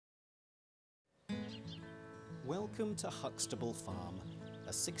Welcome to Huxtable Farm,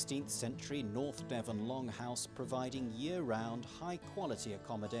 a 16th century North Devon longhouse providing year-round high-quality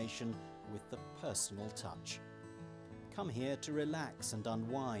accommodation with the personal touch. Come here to relax and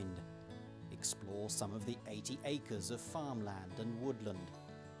unwind, explore some of the 80 acres of farmland and woodland,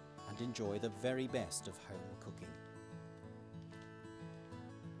 and enjoy the very best of home cooking.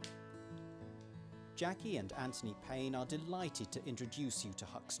 Jackie and Anthony Payne are delighted to introduce you to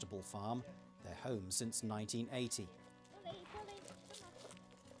Huxtable Farm, their home since 1980.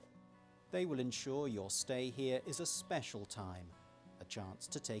 They will ensure your stay here is a special time, a chance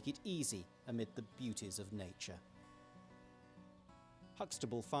to take it easy amid the beauties of nature.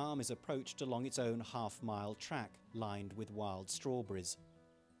 Huxtable Farm is approached along its own half-mile track lined with wild strawberries.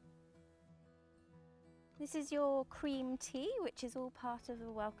 This is your cream tea, which is all part of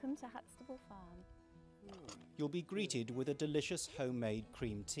a welcome to Huxtable Farm. You'll be greeted with a delicious homemade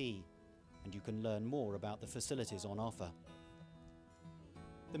cream tea, and you can learn more about the facilities on offer.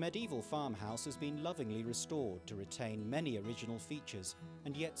 The medieval farmhouse has been lovingly restored to retain many original features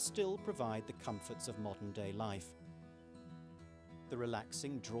and yet still provide the comforts of modern-day life. The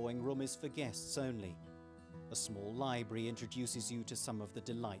relaxing drawing room is for guests only. A small library introduces you to some of the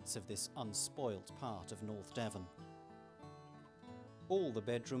delights of this unspoilt part of North Devon. All the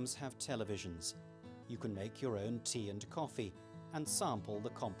bedrooms have televisions. You can make your own tea and coffee and sample the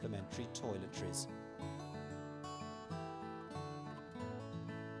complimentary toiletries.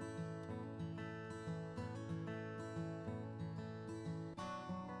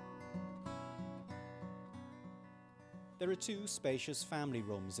 There are two spacious family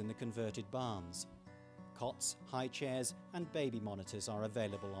rooms in the converted barns. Cots, high chairs and baby monitors are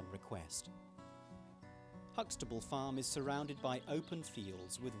available on request. Huxtable Farm is surrounded by open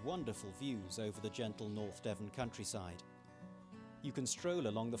fields with wonderful views over the gentle North Devon countryside. You can stroll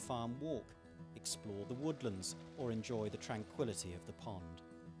along the farm walk, explore the woodlands or enjoy the tranquility of the pond.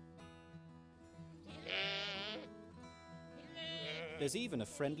 There's even a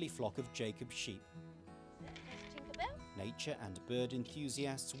friendly flock of Jacob sheep. Nature and bird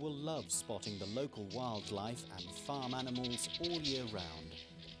enthusiasts will love spotting the local wildlife and farm animals all year round.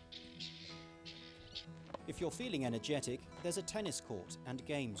 If you're feeling energetic, there's a tennis court and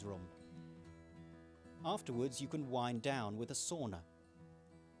games room. Afterwards, you can wind down with a sauna.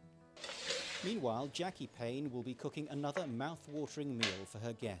 Meanwhile, Jackie Payne will be cooking another mouth-watering meal for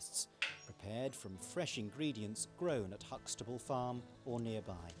her guests, prepared from fresh ingredients grown at Huxtable Farm or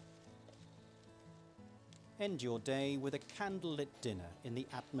nearby. End your day with a candlelit dinner in the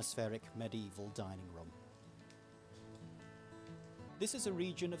atmospheric medieval dining room. This is a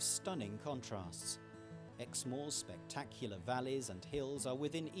region of stunning contrasts. Exmoor's spectacular valleys and hills are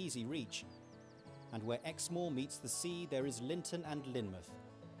within easy reach, and where Exmoor meets the sea there is Lynton and Lynmouth,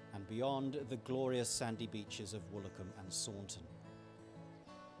 and beyond the glorious sandy beaches of Woolacombe and Saunton.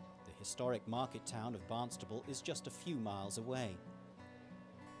 The historic market town of Barnstaple is just a few miles away.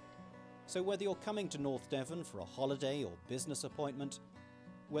 So whether you're coming to North Devon for a holiday or business appointment,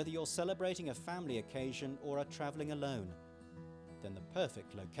 whether you're celebrating a family occasion or are travelling alone, then the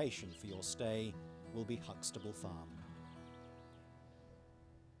perfect location for your stay will be Huxtable Farm.